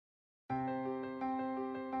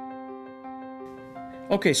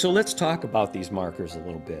Okay, so let's talk about these markers a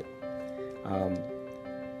little bit.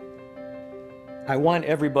 I want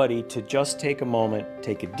everybody to just take a moment,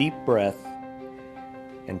 take a deep breath,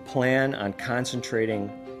 and plan on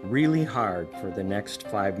concentrating really hard for the next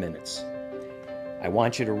 5 minutes. I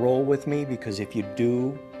want you to roll with me because if you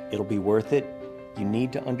do, it'll be worth it. You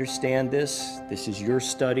need to understand this. This is your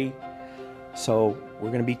study. So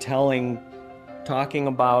we're going to be talking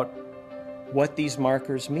about what these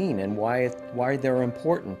markers mean and why they're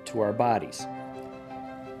important to our bodies.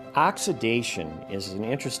 Oxidation is an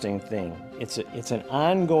interesting thing. It's an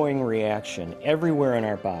ongoing reaction everywhere in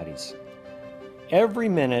our bodies. Every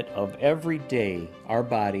minute of every day, our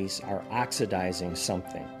bodies are oxidizing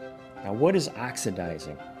something. Now, what is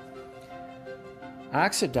oxidizing?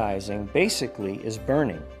 Oxidizing basically is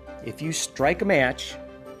burning. If you strike a match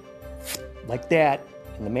like that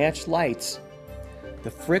and the match lights,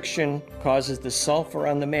 the friction causes the sulfur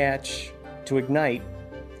on the match to ignite,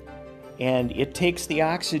 and it takes the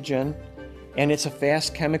oxygen, and it's a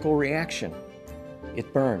fast chemical reaction.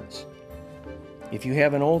 It burns. If you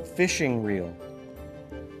have an old fishing reel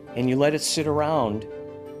and you let it sit around,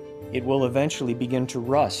 it will eventually begin to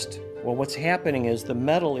rust. Well, what's happening is the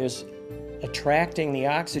metal is attracting the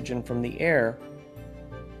oxygen from the air.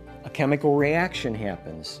 A chemical reaction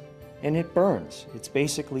happens, and it burns. It's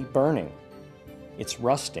basically burning. It's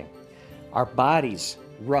rusting. Our bodies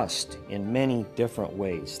rust in many different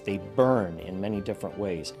ways. They burn in many different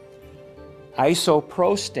ways.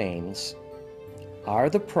 Isoprostanes are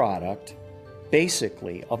the product,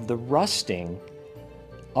 basically, of the rusting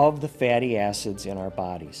of the fatty acids in our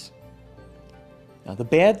bodies. Now, the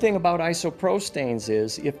bad thing about isoprostanes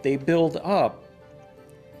is if they build up,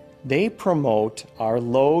 they promote our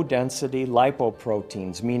low-density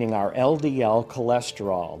lipoproteins, meaning our LDL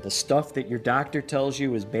cholesterol, the stuff that your doctor tells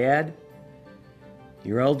you is bad.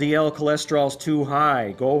 Your LDL cholesterol's too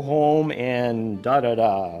high. Go home and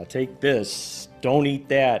take this. Don't eat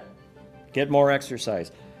that. Get more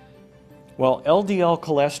exercise. Well, LDL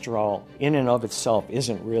cholesterol in and of itself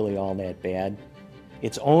isn't really all that bad.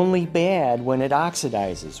 It's only bad when it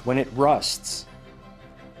oxidizes, when it rusts.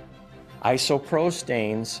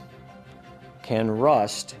 Isoprostanes can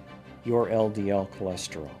rust your LDL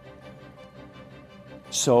cholesterol.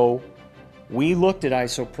 So we looked at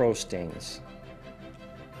isoprostanes.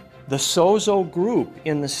 The SoZo group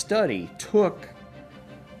in the study took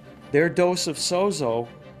their dose of SoZo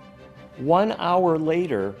 1 hour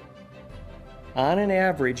later. On an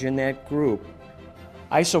average in that group,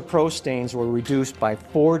 isoprostanes were reduced by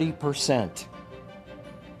 40%.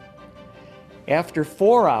 After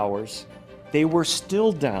 4 hours, they were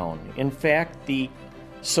still down. In fact, the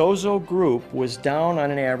SoZo group was down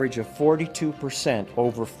on an average of 42%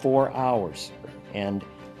 over 4 hours. And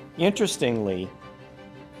interestingly,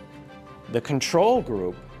 the control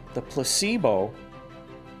group, the placebo,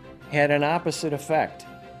 had an opposite effect.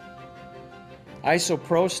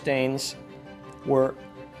 Isoprostanes were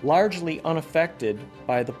largely unaffected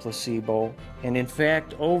by the placebo, and in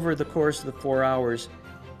fact, over the course of the 4 hours,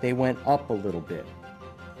 they went up a little bit.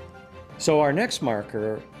 So our next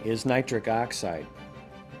marker is nitric oxide.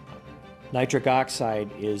 Nitric oxide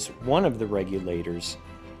is one of the regulators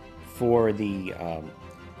for the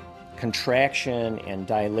contraction and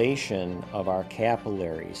dilation of our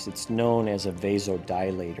capillaries. It's known as a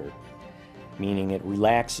vasodilator, meaning it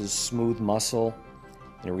relaxes smooth muscle,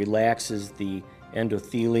 and it relaxes the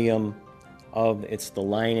endothelium it's the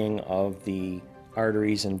lining of the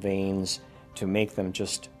arteries and veins to make them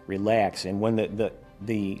just relax. And when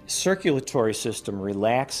the circulatory system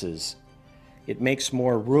relaxes, it makes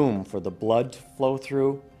more room for the blood to flow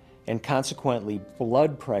through, and consequently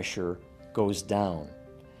blood pressure goes down.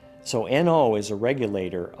 So NO is a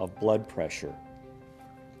regulator of blood pressure.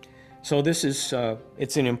 So this is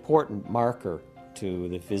it's an important marker to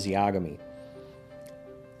the physiognomy.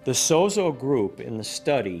 The SoZo group in the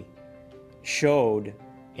study showed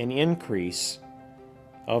an increase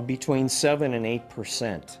of between 7 and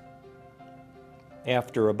 8%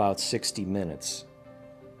 after about 60 minutes,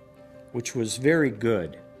 which was very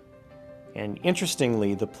good. And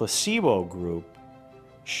interestingly, the placebo group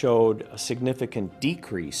showed a significant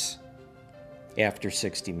decrease after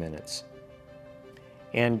 60 minutes.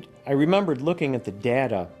 And I remembered looking at the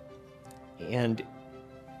data, and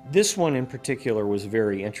this one in particular was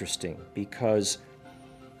very interesting because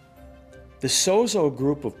the SoZo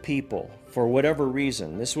group of people, for whatever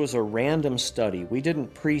reason, this was a random study. We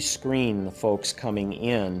didn't pre-screen the folks coming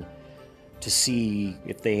in to see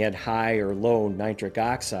if they had high or low nitric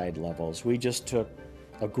oxide levels. We just took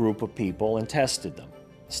a group of people and tested them,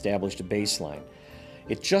 established a baseline.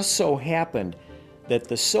 It just so happened that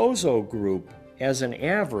the SoZo group as an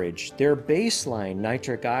average, their baseline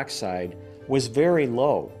nitric oxide was very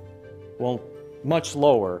low. Well, much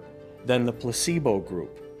lower than the placebo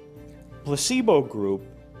group. Placebo group,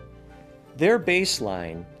 their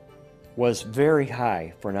baseline was very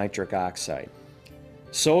high for nitric oxide.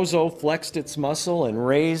 SoZo flexed its muscle and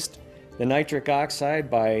raised the nitric oxide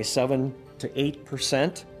by 7 to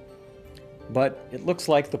 8%, but it looks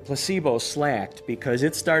like the placebo slacked because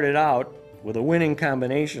it started out with a winning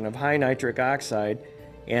combination of high nitric oxide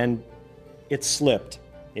and it slipped.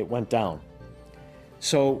 It went down.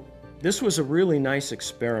 So this was a really nice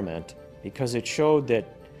experiment because it showed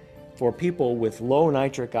that for people with low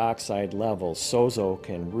nitric oxide levels, SoZo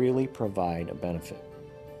can really provide a benefit.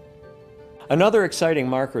 Another exciting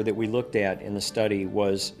marker that we looked at in the study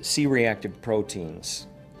was C-reactive proteins,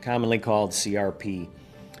 commonly called CRP.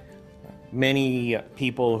 Many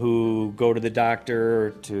people who go to the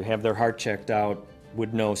doctor to have their heart checked out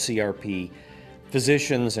would know CRP.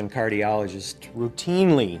 Physicians and cardiologists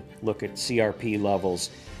routinely look at CRP levels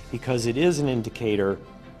because it is an indicator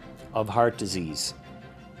of heart disease.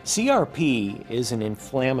 CRP is an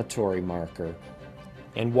inflammatory marker,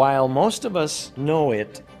 and while most of us know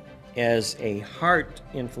it as a heart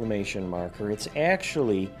inflammation marker, it's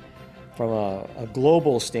actually, from a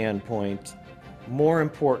global standpoint, more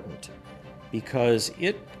important because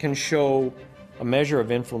it can show a measure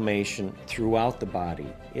of inflammation throughout the body.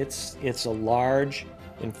 It's a large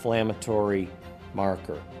inflammatory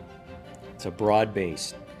marker. It's a broad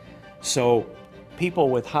base. So people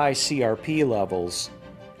with high CRP levels,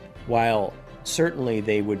 while certainly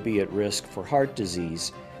they would be at risk for heart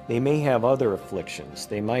disease, they may have other afflictions.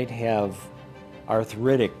 They might have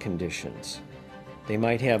arthritic conditions. They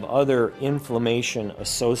might have other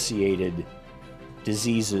inflammation-associated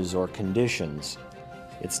diseases or conditions.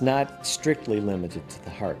 It's not strictly limited to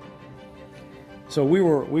the heart. So we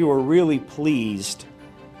were really pleased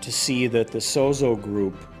to see that the SoZo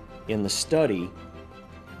group in the study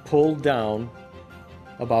pulled down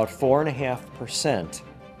about 4.5%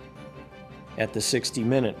 at the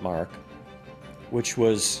 60-minute mark, which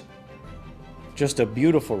was just a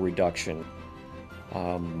beautiful reduction.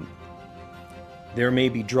 There may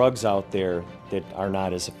be drugs out there that are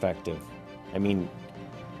not as effective. I mean,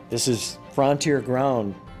 this is frontier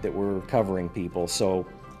ground that we're covering, people, so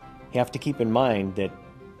you have to keep in mind that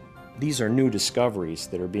these are new discoveries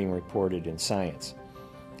that are being reported in science.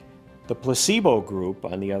 The placebo group,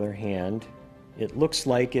 on the other hand, it looks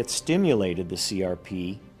like it stimulated the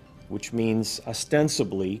CRP, which means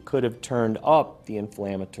ostensibly could have turned up the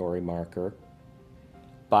inflammatory marker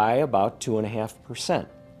by about 2.5%.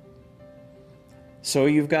 So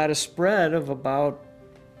you've got a spread of about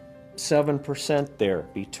 7% there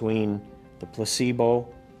between the placebo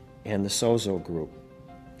and the SoZo group.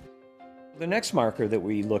 The next marker that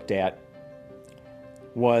we looked at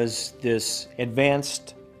was this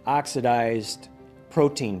advanced oxidized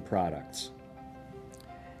protein products,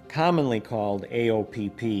 commonly called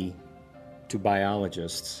AOPP to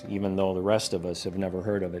biologists, even though the rest of us have never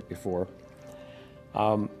heard of it before.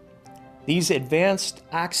 These advanced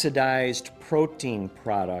oxidized protein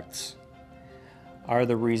products are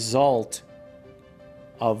the result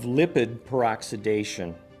of lipid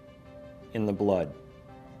peroxidation in the blood.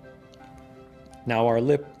 Now, our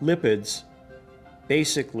lipids,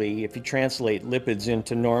 basically, if you translate lipids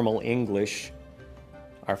into normal English,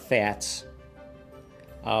 are fats.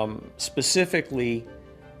 Specifically,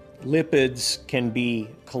 lipids can be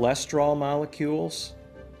cholesterol molecules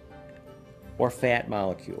or fat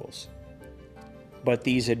molecules. But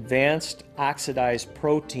these advanced oxidized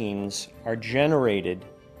proteins are generated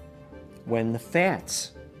when the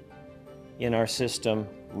fats in our system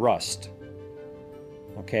rust.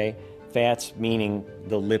 Okay? Fats meaning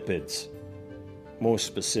the lipids, most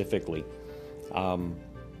specifically.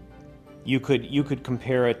 You could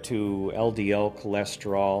compare it to LDL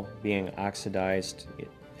cholesterol being oxidized.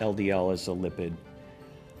 LDL is a lipid.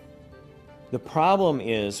 The problem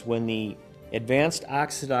is when the advanced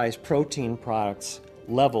oxidized protein products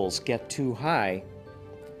levels get too high,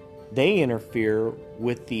 they interfere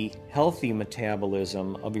with the healthy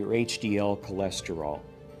metabolism of your HDL cholesterol.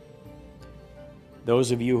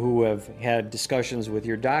 Those of you who have had discussions with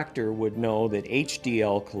your doctor would know that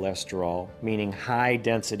HDL cholesterol, meaning high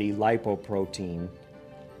density lipoprotein,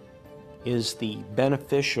 is the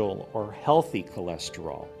beneficial or healthy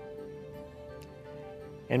cholesterol.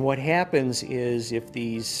 And what happens is if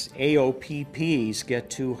these AOPPs get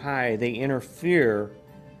too high, they interfere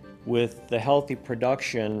with the healthy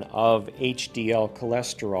production of HDL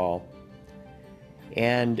cholesterol,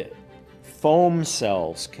 and foam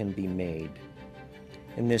cells can be made.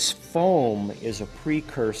 And this foam is a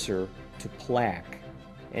precursor to plaque,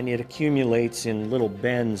 and it accumulates in little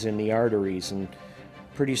bends in the arteries, and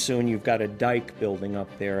pretty soon you've got a dike building up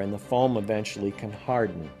there, and the foam eventually can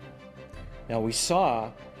harden. Now we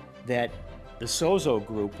saw that the SoZo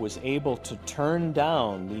group was able to turn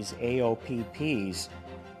down these AOPPs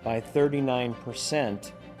by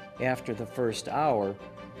 39% after the first hour,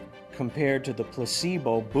 compared to the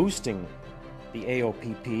placebo boosting the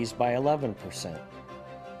AOPPs by 11%.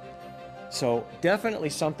 So definitely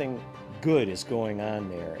something good is going on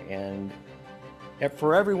there, and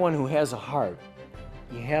for everyone who has a heart,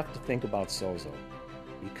 you have to think about SoZo,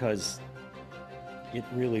 because it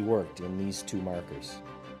really worked in these two markers.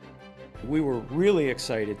 We were really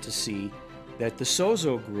excited to see that the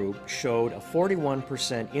SoZo group showed a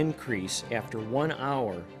 41% increase after 1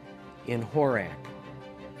 hour in HORAC.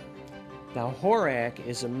 Now, HORAC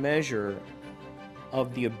is a measure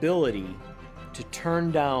of the ability to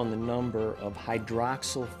turn down the number of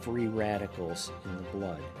hydroxyl-free radicals in the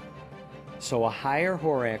blood. So a higher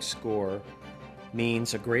HORAC score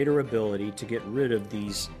means a greater ability to get rid of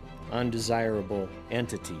these undesirable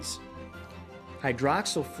entities.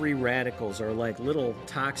 Hydroxyl-free radicals are like little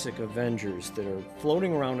toxic avengers that are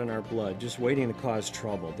floating around in our blood just waiting to cause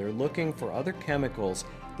trouble. They're looking for other chemicals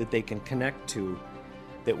that they can connect to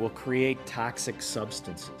that will create toxic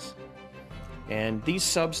substances. And these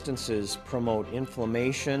substances promote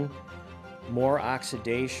inflammation, more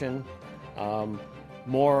oxidation,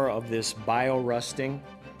 more of this biorusting.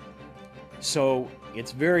 So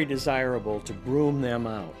it's very desirable to broom them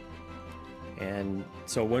out. And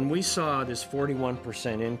so when we saw this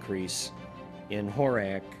 41% increase in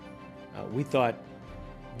HORAC, we thought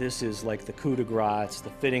this is like the coup de grace, it's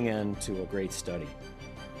the fitting end to a great study.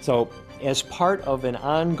 So as part of an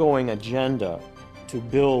ongoing agenda to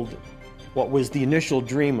build what was the initial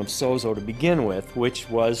dream of SoZo to begin with, which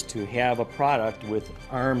was to have a product with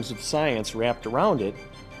arms of science wrapped around it,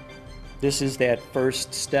 this is that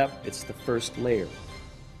first step, it's the first layer.